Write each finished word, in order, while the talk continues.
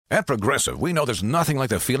At Progressive, we know there's nothing like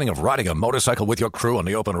the feeling of riding a motorcycle with your crew on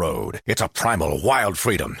the open road. It's a primal, wild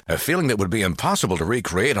freedom, a feeling that would be impossible to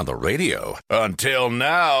recreate on the radio. Until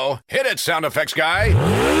now. Hit it, sound effects guy!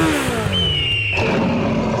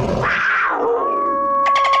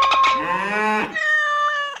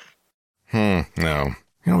 No.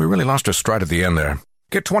 We really lost our stride at the end there.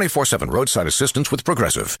 Get 24/7 roadside assistance with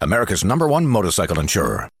Progressive, America's #1 motorcycle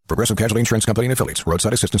insurer. Progressive Casualty Insurance Company and Affiliates.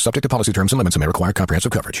 Roadside assistance subject to policy terms and limits and may require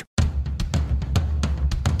comprehensive coverage.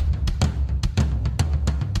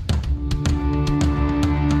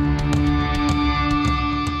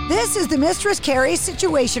 This is the Mistress Carrie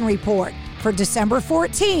Situation Report for December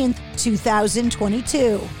 14th,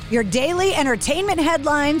 2022. Your daily entertainment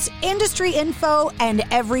headlines, industry info, and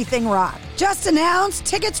everything rock. Just announced,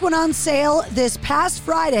 tickets went on sale this past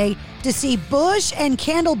Friday to see Bush and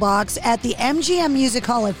Candlebox at the MGM Music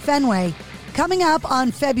Hall at Fenway, coming up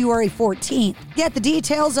on February 14th. Get the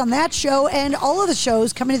details on that show and all of the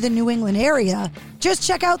shows coming to the New England area. Just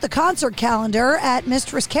check out the concert calendar at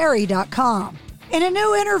mistresscarrie.com. In a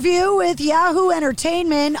new interview with Yahoo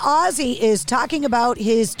Entertainment, Ozzy is talking about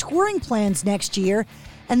his touring plans next year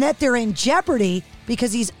and that they're in jeopardy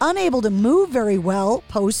because he's unable to move very well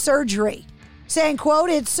post-surgery. Saying, quote,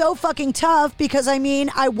 "It's so fucking tough because, I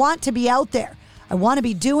want to be out there. I want to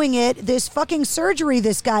be doing it. This fucking surgery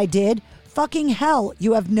this guy did, fucking hell,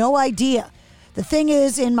 you have no idea. The thing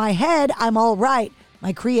is, in my head, I'm all right.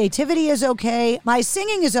 My creativity is okay. My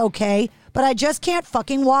singing is okay. But I just can't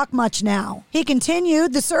fucking walk much now." He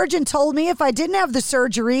continued, "The surgeon told me if I didn't have the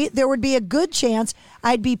surgery, there would be a good chance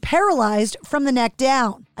I'd be paralyzed from the neck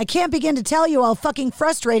down. I can't begin to tell you how fucking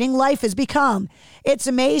frustrating life has become. It's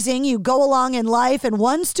amazing you go along in life and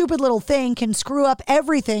one stupid little thing can screw up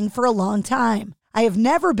everything for a long time. I have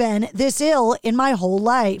never been this ill in my whole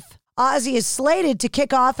life." Ozzy is slated to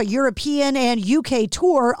kick off a European and UK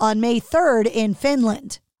tour on May 3rd in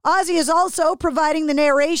Finland. Ozzy is also providing the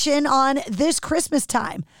narration on This Christmas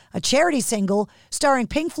Time, a charity single starring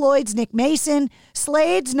Pink Floyd's Nick Mason,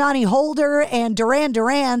 Slade's Nani Holder, and Duran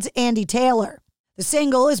Duran's Andy Taylor. The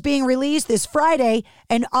single is being released this Friday,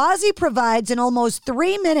 and Ozzy provides an almost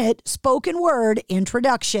 3-minute spoken word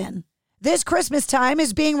introduction. This Christmas Time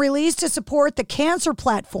is being released to support the Cancer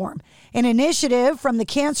Platform, an initiative from the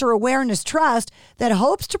Cancer Awareness Trust that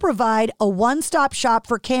hopes to provide a one-stop shop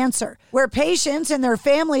for cancer, where patients and their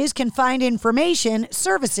families can find information,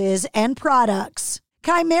 services, and products.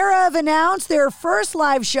 Chimera have announced their first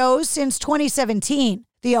live shows since 2017.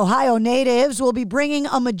 The Ohio natives will be bringing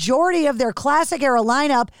a majority of their classic-era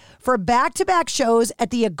lineup for back-to-back shows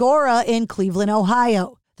at the Agora in Cleveland,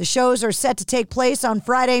 Ohio. The shows are set to take place on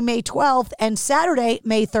Friday, May 12th and Saturday,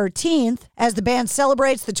 May 13th, as the band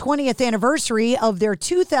celebrates the 20th anniversary of their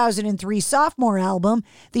 2003 sophomore album,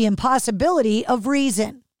 The Impossibility of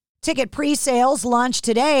Reason. Ticket pre-sales launch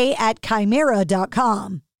today at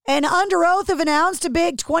chimera.com. And Under Oath have announced a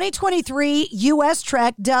big 2023 U.S.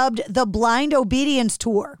 trek dubbed the Blind Obedience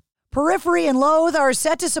Tour. Periphery and Loathe are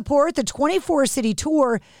set to support the 24-city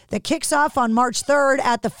tour that kicks off on March 3rd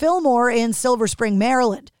at the Fillmore in Silver Spring,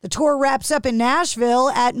 Maryland. The tour wraps up in Nashville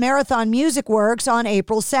at Marathon Music Works on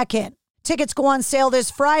April 2nd. Tickets go on sale this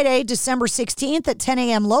Friday, December 16th at 10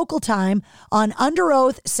 a.m. local time on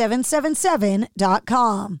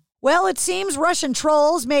underoath777.com. Well, it seems Russian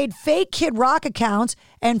trolls made fake Kid Rock accounts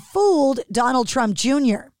and fooled Donald Trump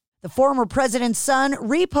Jr. The former president's son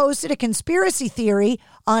reposted a conspiracy theory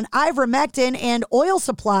on ivermectin and oil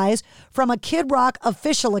supplies from a Kid Rock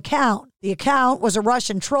official account. The account was a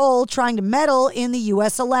Russian troll trying to meddle in the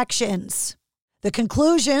U.S. elections. The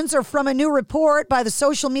conclusions are from a new report by the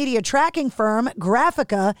social media tracking firm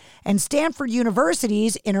Graphica and Stanford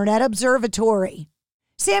University's Internet Observatory.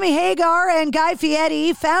 Sammy Hagar and Guy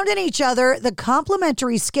Fieri found in each other the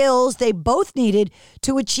complementary skills they both needed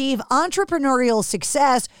to achieve entrepreneurial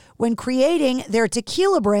success when creating their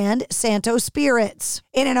tequila brand, Santos Spirits.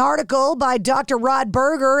 In an article by Dr. Rod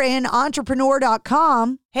Berger in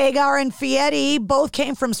Entrepreneur.com, Hagar and Fieri both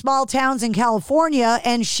came from small towns in California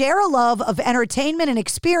and share a love of entertainment and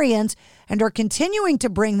experience and are continuing to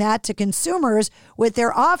bring that to consumers with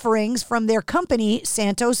their offerings from their company,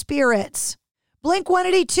 Santos Spirits.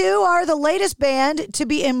 Blink-182 are the latest band to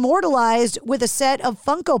be immortalized with a set of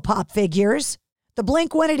Funko Pop figures. The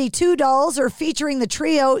Blink-182 dolls are featuring the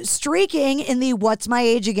trio streaking in the What's My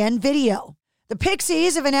Age Again video. The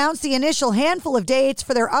Pixies have announced the initial handful of dates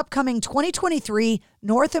for their upcoming 2023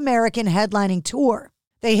 North American headlining tour.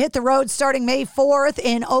 They hit the road starting May 4th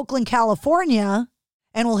in Oakland, California,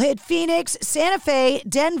 and will hit Phoenix, Santa Fe,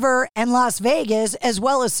 Denver, and Las Vegas, as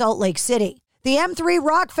well as Salt Lake City. The M3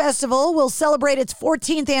 Rock Festival will celebrate its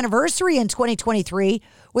 14th anniversary in 2023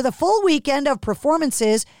 with a full weekend of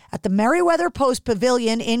performances at the Merriweather Post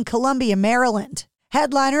Pavilion in Columbia, Maryland.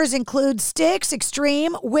 Headliners include Styx,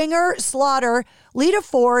 Extreme, Winger, Slaughter, Lita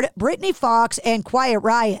Ford, Brittany Fox, and Quiet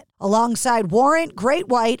Riot, alongside Warrant, Great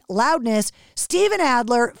White, Loudness, Steven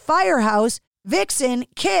Adler, Firehouse, Vixen,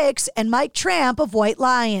 Kix, and Mike Tramp of White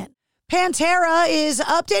Lion. Pantera is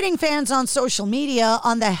updating fans on social media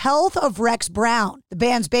on the health of Rex Brown. The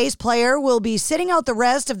band's bass player will be sitting out the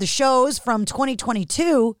rest of the shows from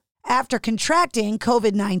 2022 after contracting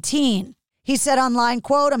COVID-19. He said online,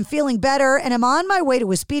 quote, "I'm feeling better and I'm on my way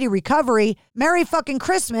to a speedy recovery. Merry fucking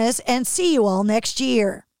Christmas and see you all next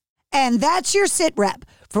year." And that's your Sit Rep.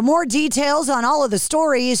 For more details on all of the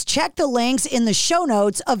stories, check the links in the show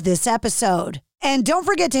notes of this episode. And don't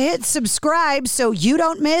forget to hit subscribe so you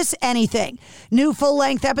don't miss anything. New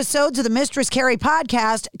full-length episodes of the Mistress Carrie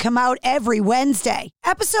podcast come out every Wednesday.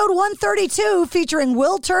 Episode 132, featuring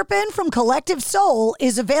Will Turpin from Collective Soul,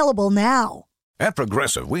 is available now. At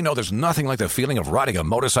Progressive, we know there's nothing like the feeling of riding a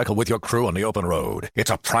motorcycle with your crew on the open road. It's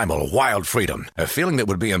a primal, wild freedom, a feeling that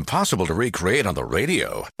would be impossible to recreate on the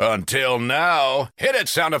radio. Until now. Hit it,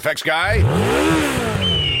 sound effects guy!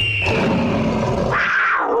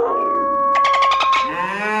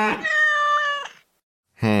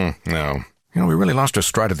 No. We really lost our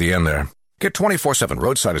stride at the end there. Get 24/7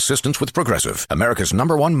 roadside assistance with Progressive, America's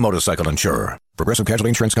 #1 motorcycle insurer. Progressive Casualty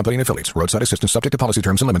Insurance Company and Affiliates. Roadside assistance subject to policy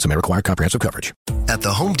terms and limits and may require comprehensive coverage. At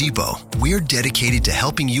the Home Depot, we're dedicated to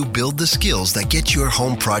helping you build the skills that get your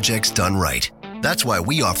home projects done right. That's why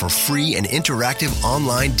we offer free and interactive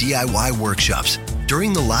online DIY workshops.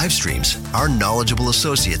 During the live streams, our knowledgeable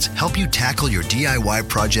associates help you tackle your DIY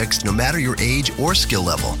projects no matter your age or skill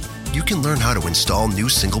level. You can learn how to install new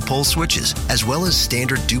single-pole switches, as well as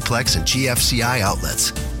standard duplex and GFCI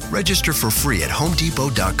outlets. Register for free at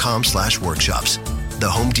homedepot.com/workshops. The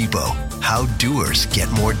Home Depot. How doers get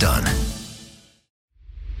more done.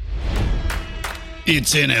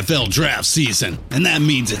 It's NFL draft season, and that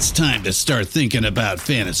means it's time to start thinking about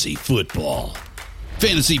fantasy football.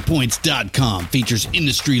 FantasyPoints.com features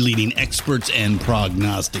industry-leading experts and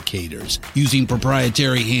prognosticators using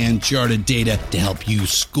proprietary hand-charted data to help you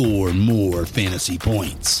score more fantasy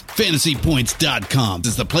points. FantasyPoints.com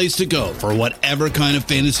is the place to go for whatever kind of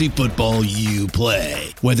fantasy football you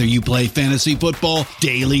play. Whether you play fantasy football,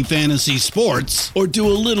 daily fantasy sports, or do a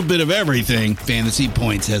little bit of everything, Fantasy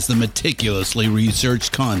Points has the meticulously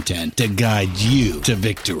researched content to guide you to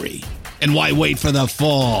victory. And why wait for the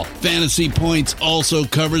fall? Fantasy Points also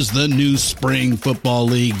covers the new spring football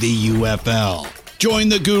league, the UFL. Join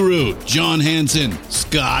the guru, John Hansen,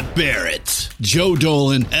 Scott Barrett, Joe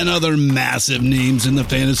Dolan, and other massive names in the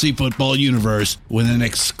fantasy football universe with an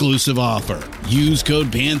exclusive offer. Use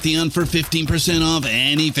code Pantheon for 15% off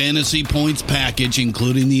any Fantasy Points package,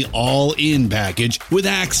 including the all-in package, with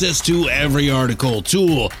access to every article,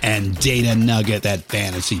 tool, and data nugget that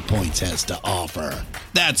Fantasy Points has to offer.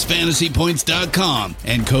 That's FantasyPoints.com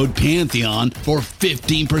and code Pantheon for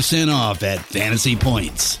 15% off at Fantasy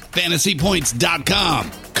Points.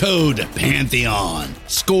 FantasyPoints.com, code Pantheon.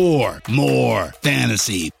 Score more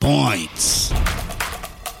fantasy points.